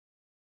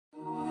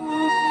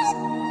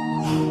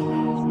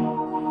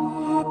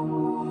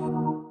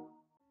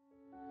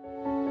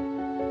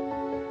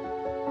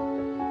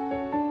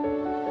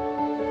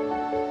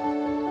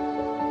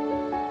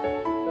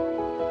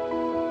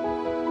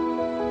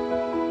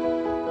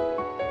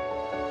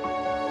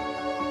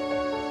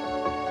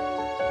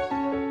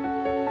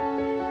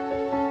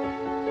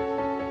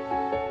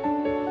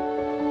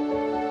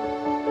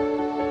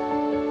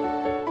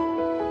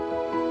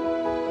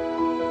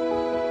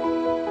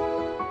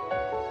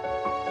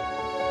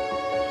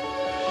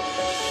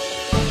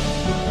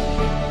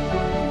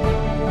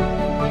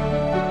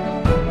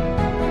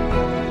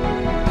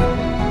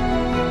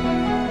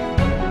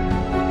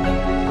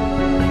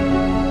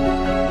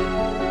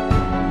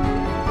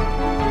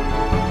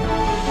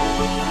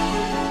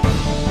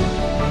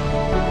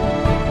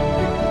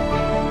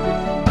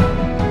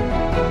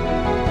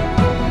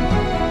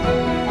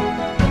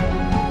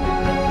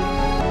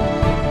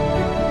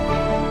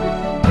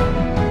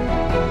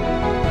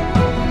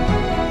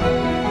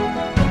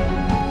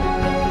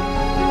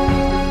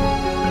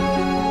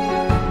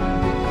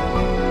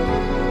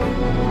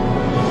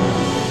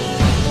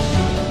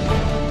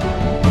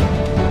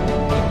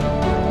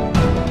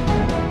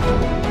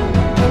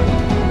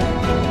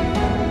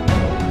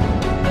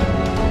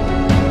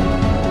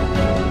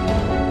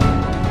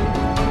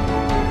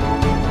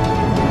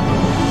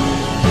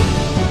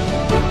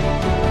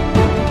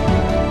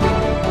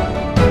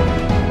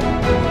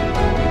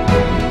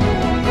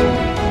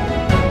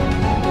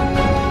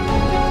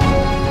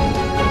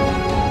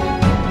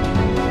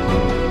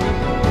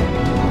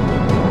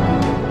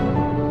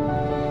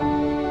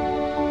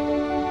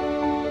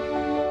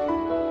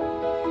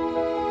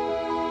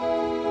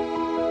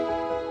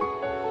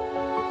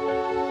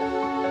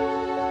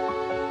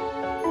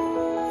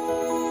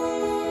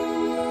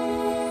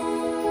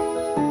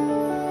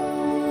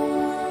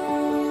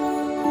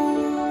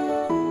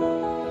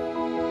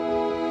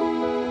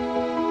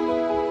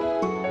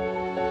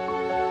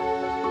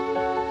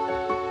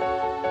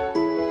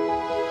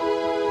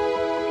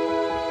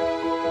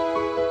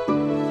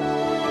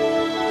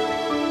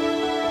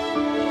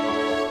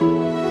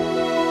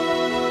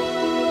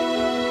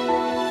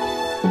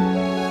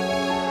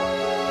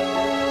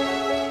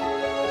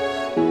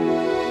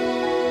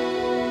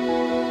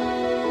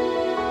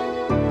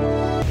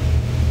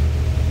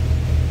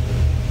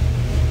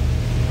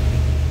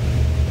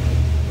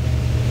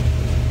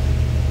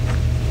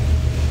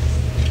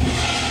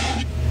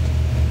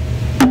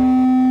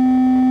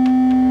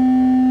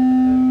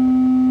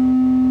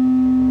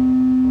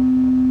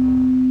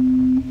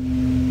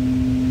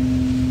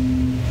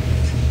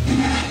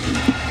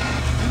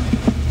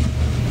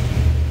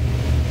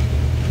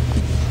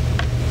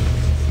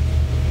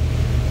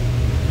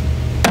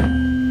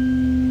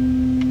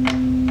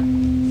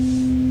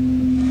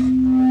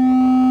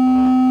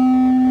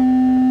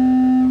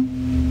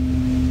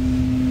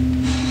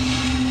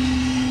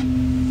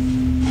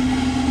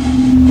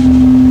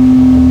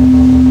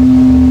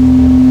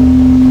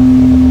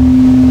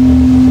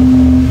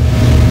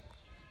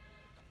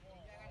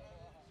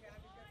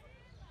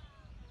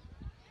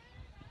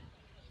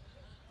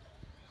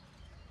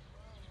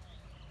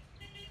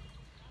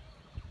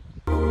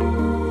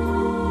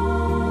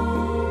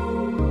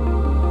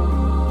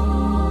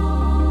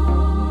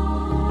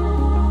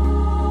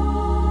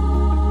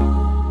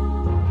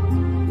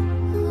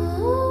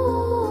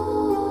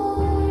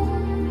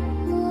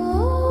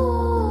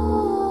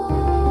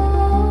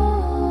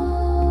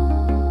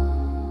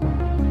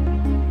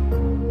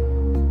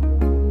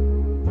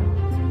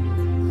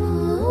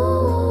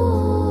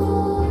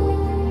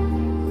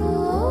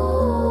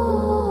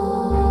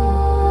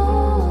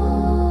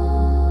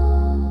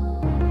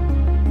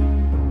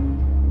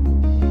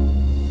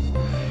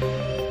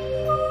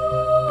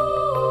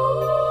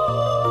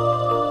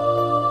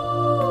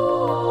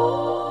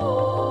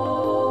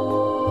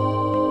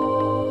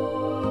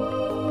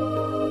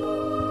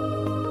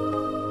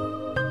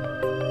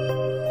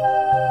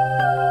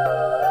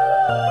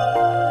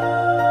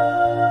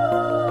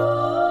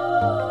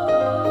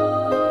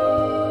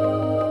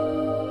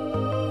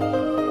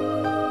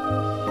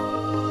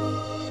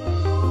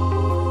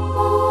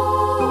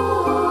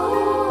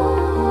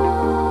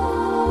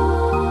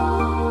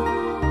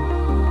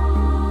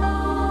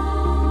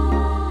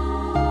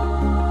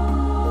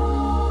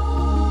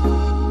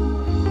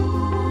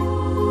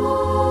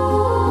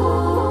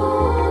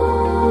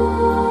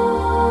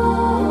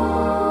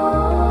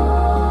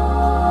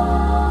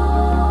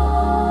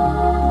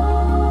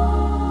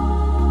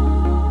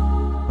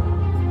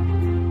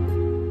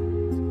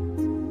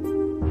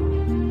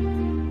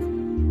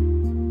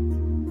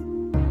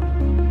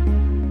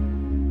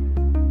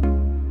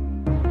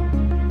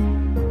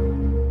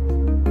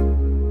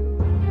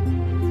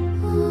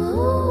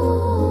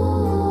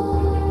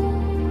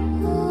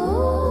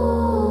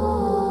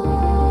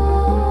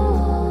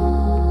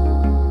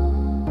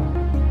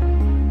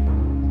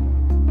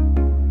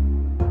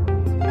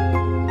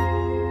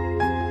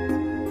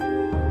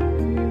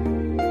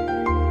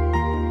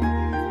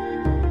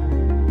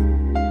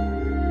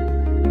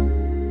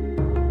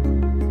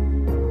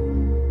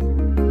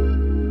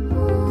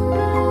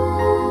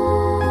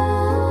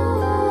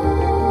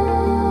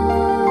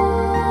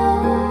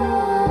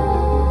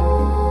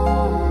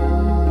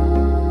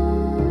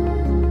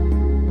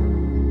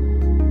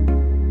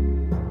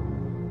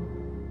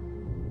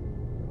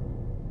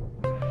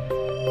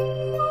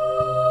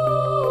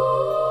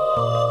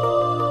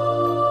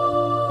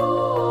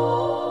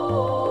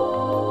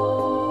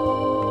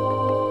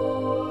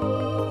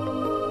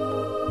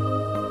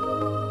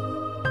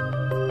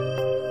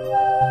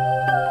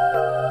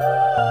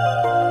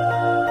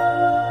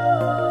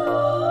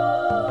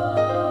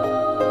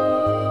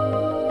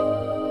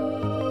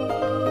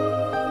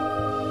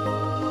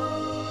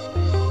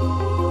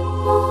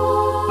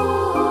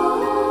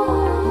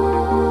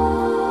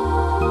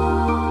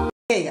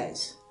Hey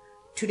guys,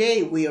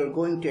 today we are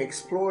going to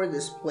explore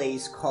this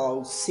place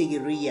called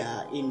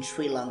Sigiria in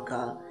Sri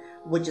Lanka,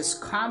 which is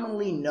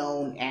commonly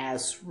known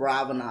as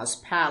Ravana's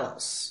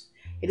Palace.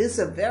 It is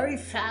a very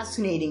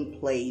fascinating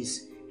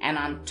place, and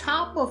on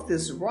top of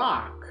this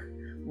rock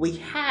we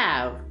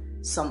have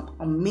some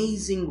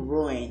amazing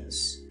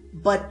ruins.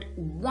 But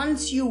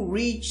once you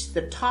reach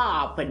the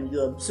top and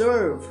you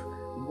observe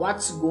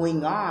what's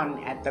going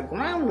on at the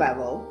ground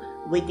level,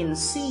 we can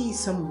see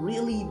some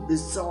really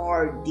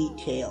bizarre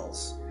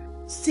details.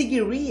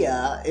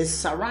 Sigiria is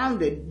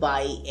surrounded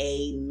by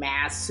a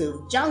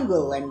massive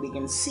jungle, and we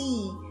can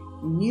see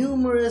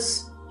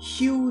numerous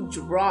huge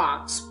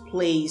rocks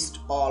placed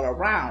all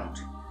around.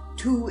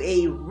 To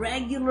a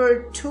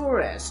regular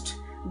tourist,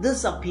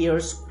 this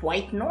appears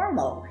quite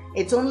normal.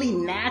 It's only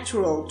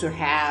natural to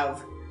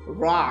have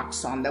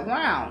rocks on the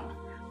ground.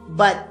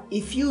 But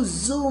if you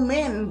zoom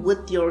in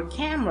with your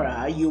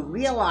camera, you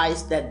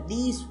realize that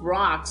these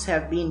rocks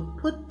have been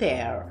put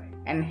there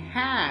and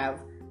have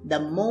the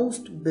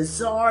most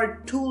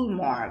bizarre tool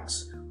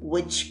marks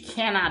which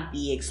cannot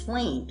be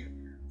explained.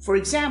 For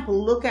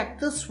example, look at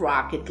this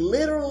rock. It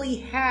literally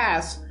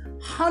has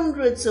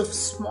hundreds of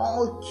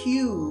small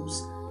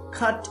cubes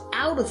cut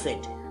out of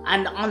it,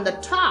 and on the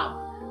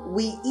top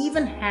we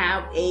even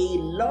have a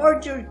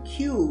larger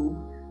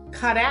cube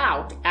cut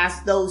out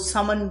as though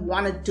someone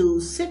wanted to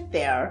sit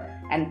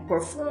there and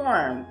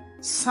perform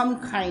some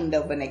kind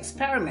of an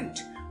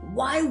experiment.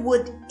 Why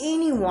would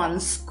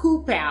anyone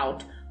scoop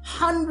out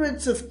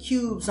hundreds of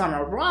cubes on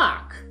a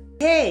rock?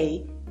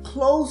 Pay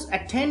close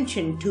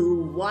attention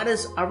to what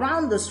is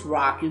around this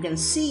rock. You can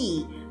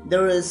see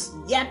there is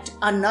yet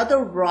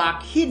another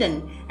rock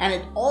hidden, and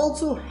it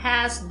also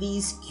has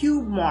these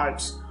cube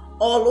marks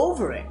all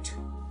over it.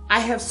 I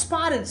have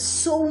spotted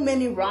so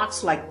many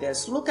rocks like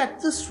this. Look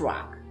at this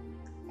rock.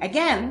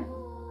 Again,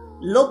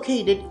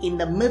 located in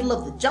the middle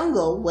of the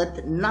jungle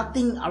with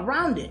nothing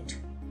around it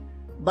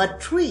but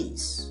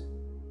trees,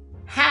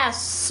 has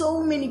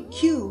so many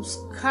cubes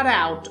cut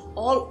out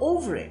all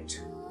over it.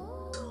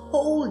 The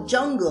whole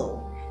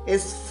jungle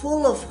is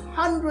full of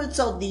hundreds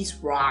of these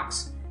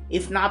rocks,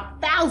 if not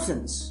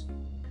thousands.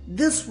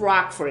 This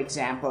rock, for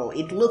example,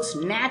 it looks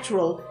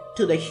natural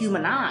to the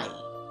human eye.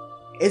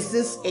 Is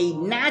this a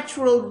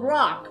natural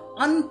rock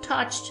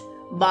untouched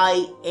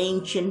by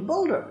ancient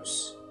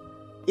builders?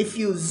 If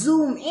you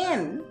zoom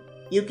in,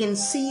 you can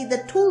see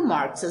the tool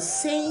marks, the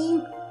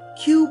same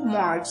cube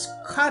marks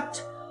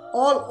cut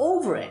all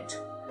over it.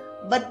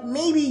 But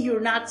maybe you're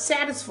not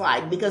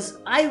satisfied, because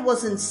I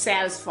wasn't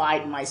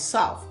satisfied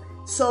myself.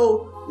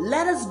 So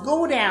let us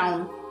go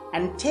down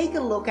and take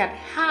a look at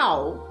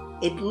how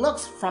it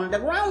looks from the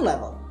ground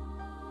level.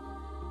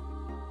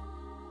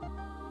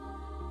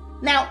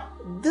 Now,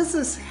 this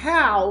is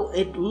how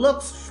it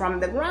looks from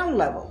the ground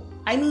level.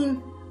 I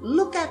mean,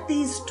 look at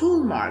these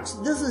tool marks.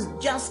 This is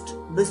just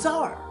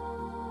bizarre.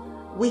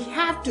 We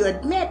have to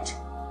admit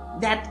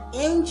that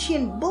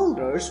ancient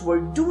builders were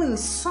doing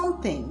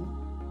something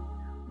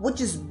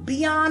which is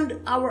beyond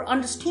our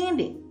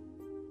understanding.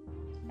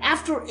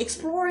 After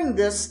exploring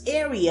this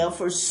area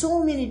for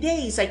so many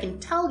days, I can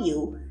tell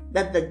you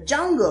that the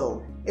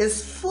jungle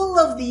is full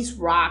of these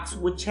rocks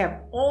which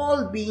have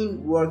all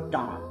been worked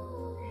on.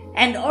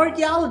 And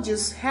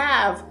archaeologists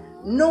have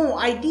no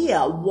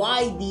idea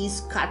why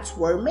these cuts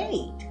were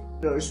made.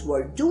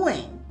 Were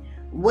doing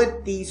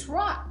with these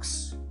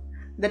rocks.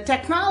 The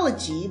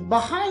technology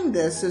behind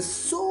this is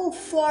so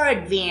far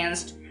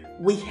advanced,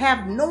 we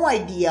have no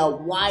idea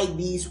why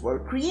these were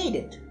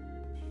created.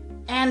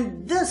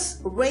 And this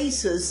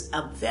raises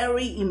a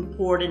very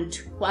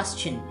important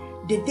question.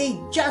 Did they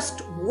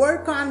just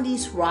work on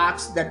these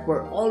rocks that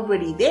were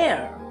already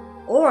there?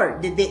 Or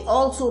did they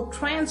also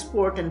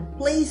transport and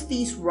place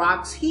these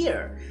rocks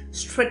here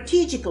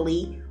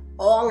strategically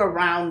all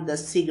around the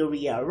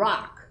Sigiria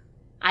rock?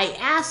 I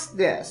ask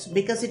this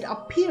because it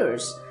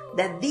appears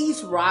that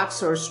these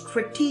rocks are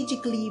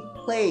strategically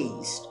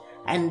placed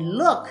and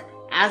look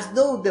as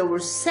though they were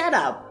set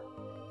up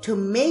to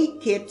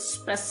make it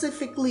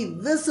specifically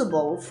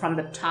visible from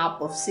the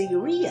top of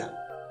Sigiria.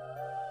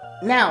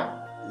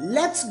 Now,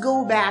 let's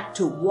go back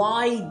to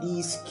why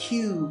these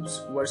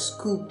cubes were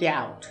scooped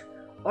out.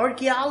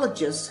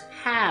 Archaeologists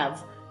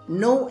have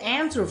no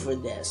answer for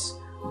this,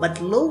 but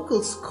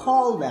locals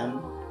call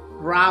them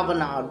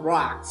Ravana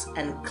rocks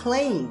and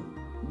claim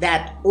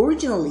that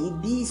originally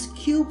these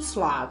cube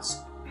slots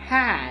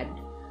had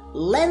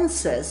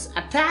lenses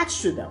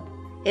attached to them.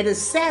 It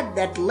is said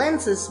that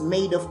lenses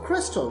made of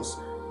crystals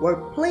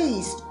were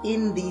placed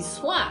in these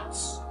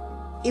slots.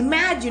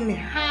 Imagine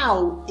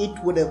how it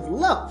would have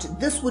looked.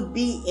 This would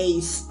be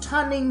a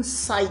stunning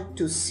sight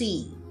to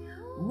see.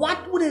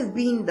 What would have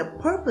been the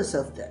purpose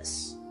of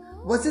this?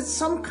 Was it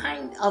some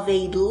kind of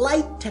a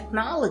light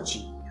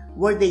technology?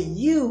 Were they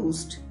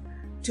used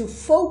to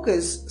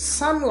focus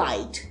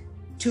sunlight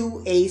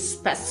to a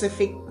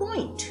specific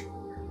point?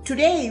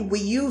 Today we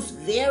use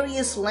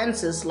various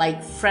lenses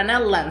like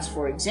Fresnel lens,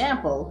 for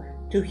example,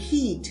 to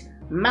heat,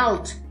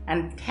 melt,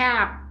 and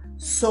tap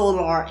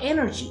solar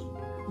energy.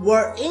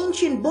 Were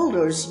ancient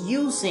builders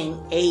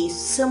using a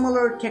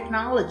similar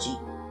technology?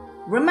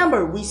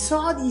 Remember, we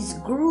saw these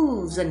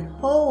grooves and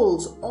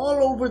holes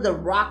all over the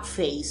rock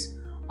face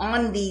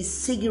on the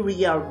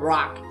Sigiria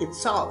rock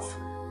itself.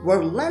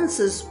 Were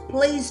lenses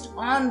placed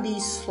on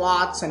these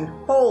slots and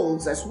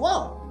holes as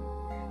well?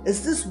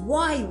 Is this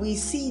why we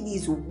see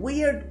these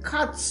weird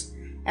cuts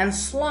and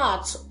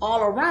slots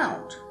all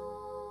around?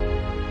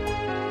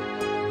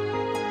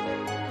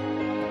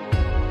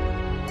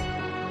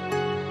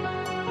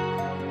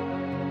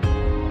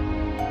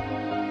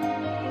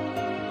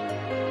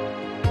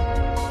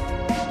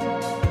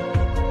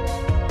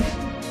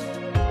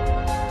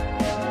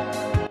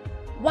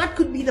 What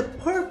could be the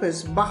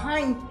purpose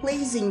behind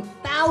placing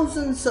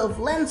thousands of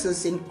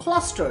lenses in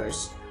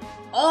clusters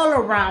all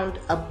around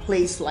a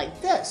place like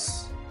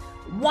this?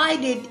 Why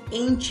did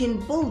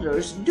ancient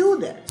builders do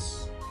this?